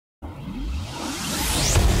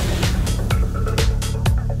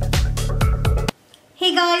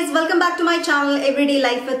guys, welcome back to my channel Everyday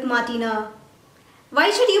Life with Martina.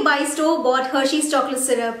 Why should you buy store-bought Hershey's chocolate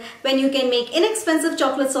syrup when you can make inexpensive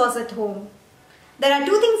chocolate sauce at home? There are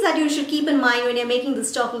two things that you should keep in mind when you're making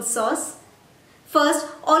this chocolate sauce. First,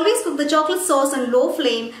 always cook the chocolate sauce on low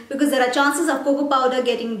flame because there are chances of cocoa powder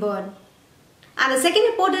getting burned. And the second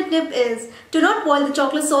important tip is to not boil the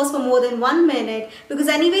chocolate sauce for more than 1 minute because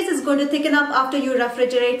anyways it's going to thicken up after you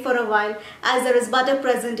refrigerate for a while as there is butter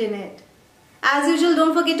present in it. As usual,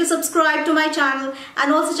 don't forget to subscribe to my channel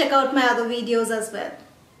and also check out my other videos as well.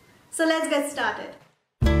 So let's get started.